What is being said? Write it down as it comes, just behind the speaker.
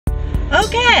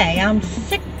okay. I'm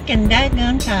sick and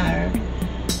daggone tired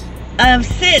of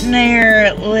sitting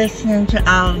there listening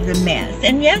to all of the mess.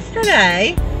 And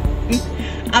yesterday,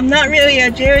 I'm not really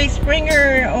a Jerry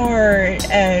Springer or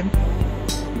a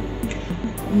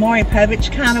Maury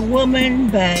Povich kind of woman,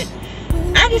 but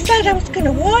I decided I was going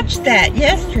to watch that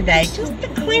yesterday just to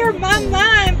clear my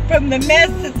mind from the mess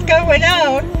that's going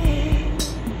on.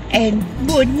 And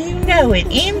wouldn't you know it,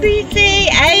 NBC,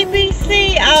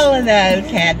 ABC, all of those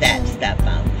had that stuff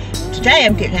on. Today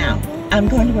I'm getting out. I'm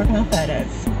going to work on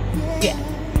photos. Yeah.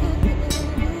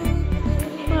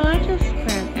 Well, I just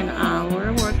spent an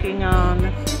hour working on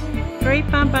 3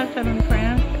 5x7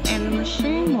 prints and the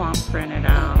machine won't print it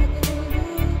out.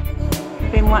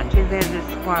 I've been wanting to do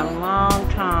this for a long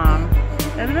time.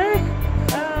 And look,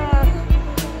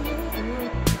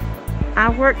 I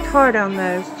worked hard on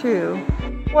those too.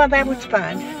 Well, that was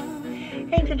fun.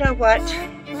 And you know what?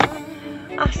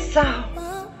 I saw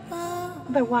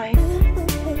the wife to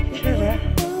the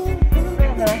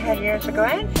friend that I had years ago. I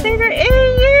hadn't seen her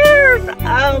in years.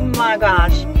 Oh my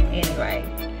gosh. Anyway,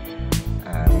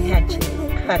 we had to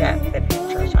cut up the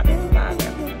pictures. I didn't buy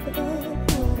them.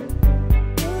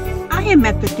 I am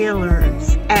at the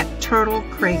Dillards at Turtle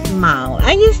Creek Mall.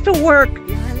 I used to work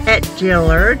at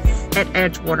Dillards at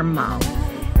Edgewater Mall.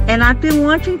 And I've been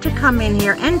wanting to come in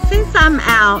here, and since I'm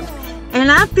out and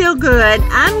I feel good,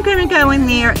 I'm gonna go in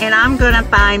there and I'm gonna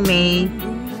buy me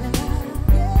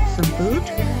some food,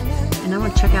 and I'm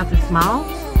gonna check out this mall.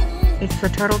 It's the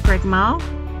Turtle Creek Mall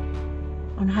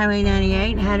on Highway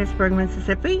 98 in Hattiesburg,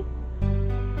 Mississippi.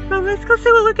 So let's go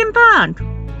see what we can find.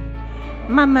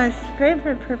 My most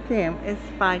favorite perfume is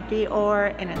by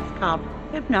Dior, and it's called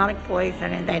Hypnotic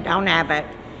Poison, and they don't have it,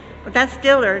 but that's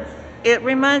Dillard's. It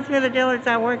reminds me of the Dillards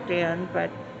I worked in,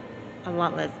 but a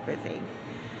lot less busy.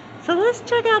 So let's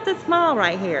check out this mall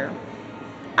right here.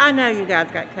 I know you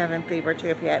guys got cabin fever too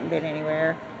if you haven't been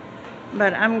anywhere,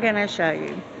 but I'm gonna show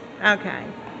you. Okay,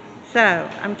 so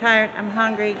I'm tired, I'm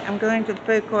hungry, I'm going to the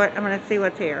food court, I'm gonna see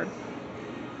what's here.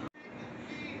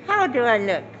 How do I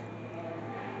look?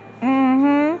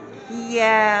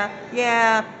 Yeah.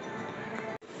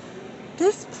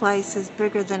 This place is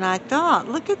bigger than I thought.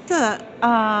 Look at the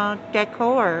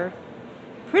decor.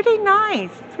 Pretty nice,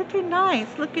 pretty nice.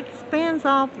 Look, it spans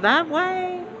off that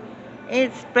way.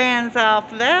 It spans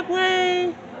off that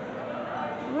way.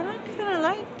 Well, I kind of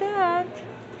like that.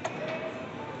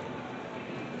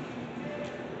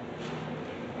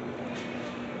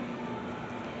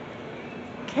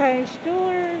 Cash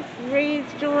doors,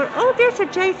 Reed's door. Oh, there's a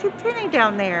JCPenney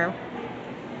down there.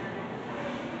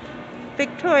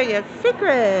 Victoria's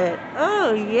Secret.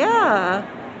 Oh, yeah.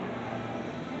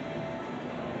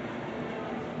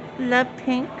 Love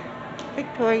Pink.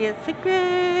 Victoria's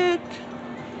Secret.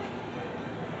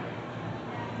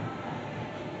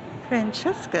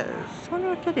 Francesca's. Wonder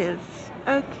what that is.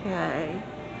 Okay.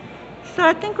 So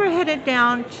I think we're headed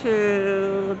down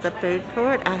to the food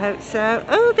court. I hope so.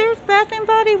 Oh, there's Bath and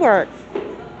Body Works.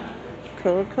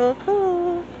 Cool, cool,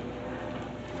 cool.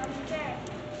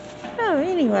 Oh,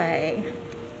 anyway.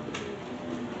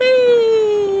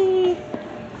 Whee!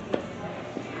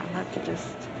 I like to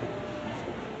just,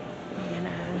 you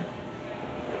know,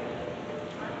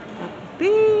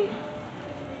 be.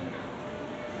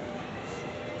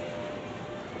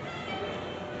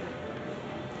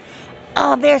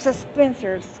 Oh, there's a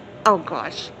Spencer's. Oh,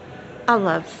 gosh. I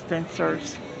love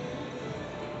Spencer's.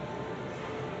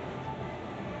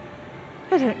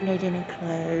 I don't need any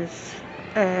clothes.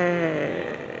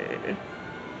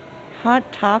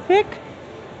 Hot Topic,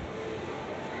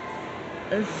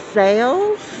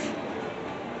 sales.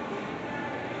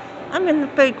 I'm in the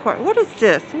food court. What is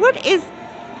this? What is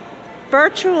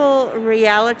virtual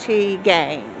reality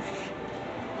games?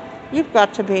 You've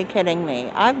got to be kidding me.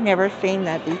 I've never seen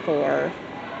that before.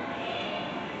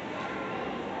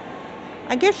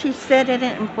 I guess you sit in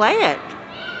it and play it.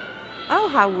 Oh,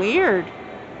 how weird.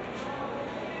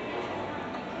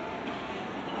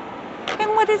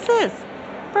 And what is this?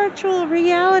 Virtual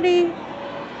reality.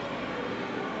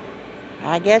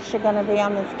 I guess you're going to be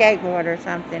on the skateboard or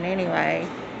something anyway.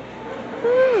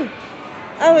 Whew.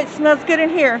 Oh, it smells good in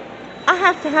here. I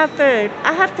have to have food.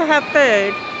 I have to have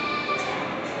food.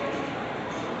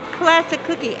 Classic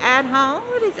cookie at home.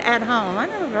 What is at home? I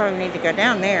don't really need to go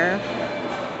down there.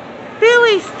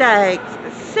 Philly steaks.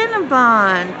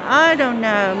 Cinnabon. I don't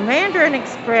know. Mandarin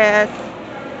Express.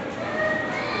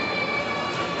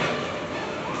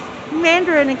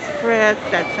 Mandarin Express,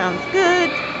 that sounds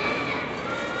good.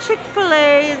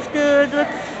 Chick-fil-A is good.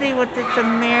 Let's see what this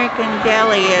American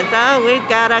Deli is. Oh, we've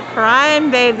got a crying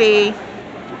baby.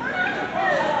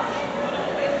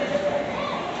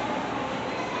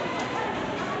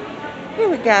 Here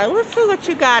we go. Let's see what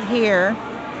you got here.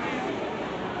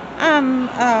 I'm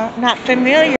not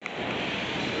familiar.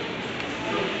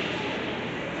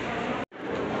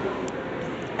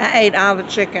 I ate all the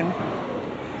chicken.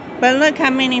 But look how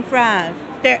many fries.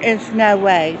 There is no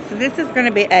way. So this is going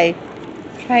to be a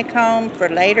take home for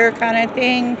later kind of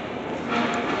thing.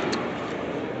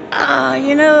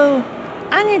 You know,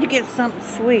 I need to get something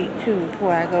sweet too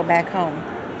before I go back home.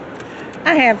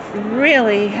 I have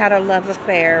really had a love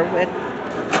affair with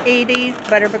Edie's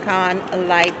Butter Pecan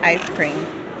Light Ice Cream.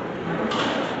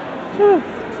 Whew.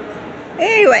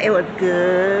 Anyway, it was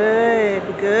good.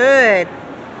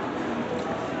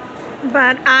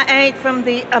 But I ate from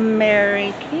the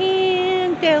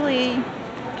American Deli.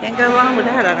 Can't go wrong with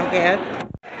that, I don't guess.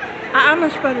 I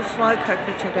almost put a slow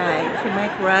cooker today to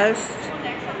make roast.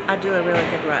 I do a really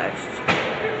good roast.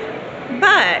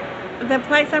 But the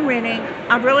place I'm renting,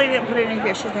 I really didn't put any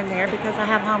dishes in there because I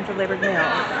have home delivered meals. I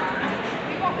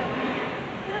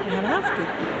have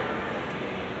housekeeping.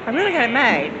 I really got it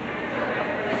made.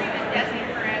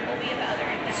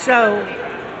 So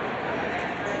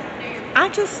I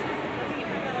just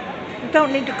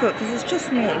don't need to cook because it's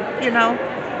just me, you know.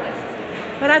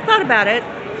 But I thought about it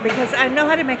because I know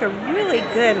how to make a really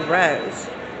good roast.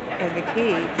 And the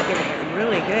key to getting it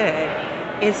really good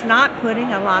is not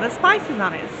putting a lot of spices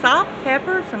on it. Salt,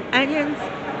 pepper, some onions,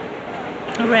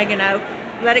 oregano.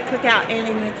 Let it cook out, and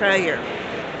then you throw your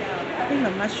cream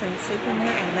of mushroom soup in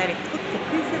there and let it cook to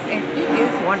pieces, and it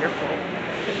is wonderful.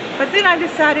 But then I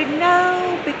decided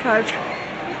no, because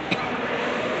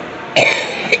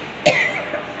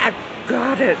I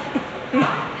got it.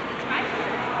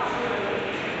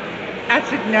 I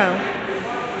said no,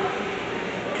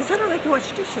 because I don't like to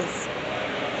wash dishes.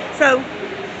 So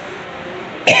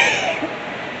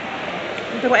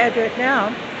the way I do it now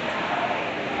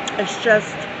is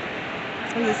just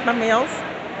I use my meals,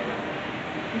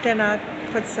 then I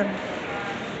put some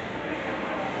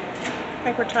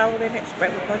paper towel in it, spray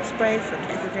with bug spray, so in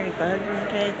case there's any bugs or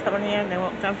anything coming in, they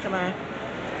won't come to my.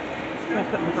 I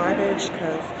put my garbage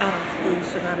because I don't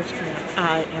use the garbage can.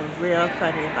 I am real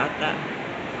funny about that.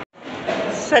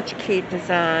 Such cute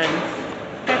designs.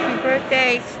 Happy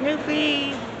birthday,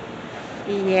 Snoopy.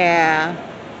 Yeah.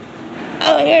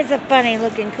 Oh, here's a funny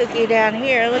looking cookie down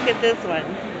here. Look at this one.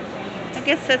 I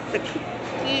guess that's the Cookie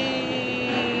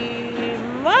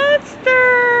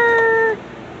Monster.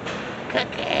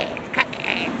 Cookies.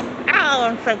 Oh,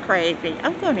 I'm so crazy.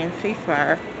 I'm going in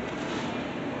ceasefire.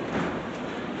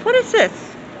 What is this?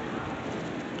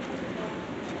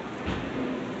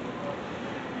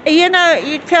 You know,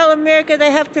 you tell America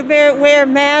they have to wear a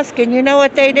mask, and you know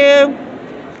what they do?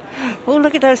 Oh,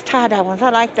 look at those tie-dye ones. I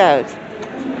like those.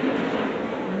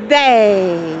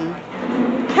 They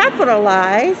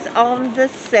capitalize on the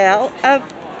sale of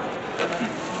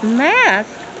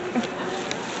masks.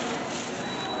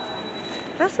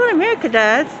 That's what America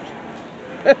does.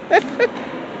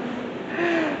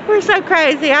 We're so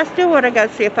crazy. I still want to go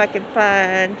see if I can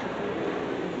find,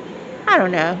 I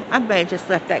don't know. I may have just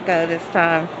let that go this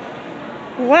time.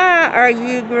 Why are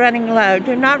you running low?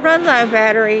 Do not run low,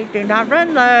 battery. Do not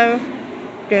run low.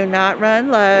 Do not run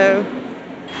low.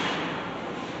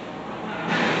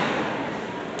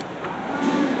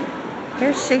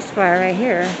 There's ceasefire right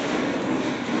here.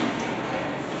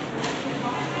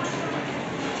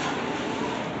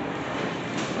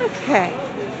 Okay.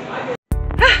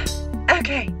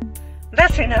 Okay.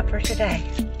 That's enough for today.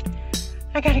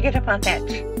 I gotta get up on that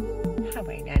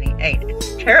Highway 98.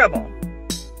 It's terrible.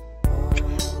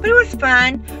 But it was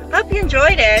fun. Hope you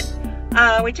enjoyed it.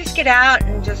 We just get out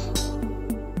and just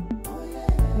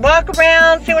walk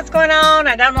around, see what's going on.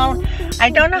 I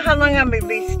don't know how long I'm going to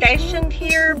be stationed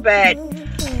here, but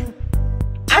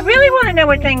I really want to know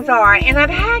where things are. And I've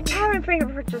had cabin fever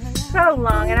for just so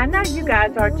long, and I know you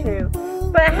guys are too.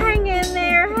 But hang in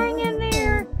there, hang in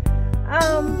there.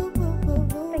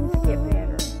 Things get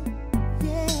better.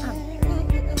 I'm sure.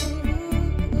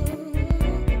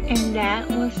 And that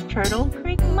was Turtle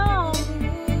Creek Mall.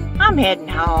 I'm heading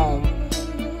home.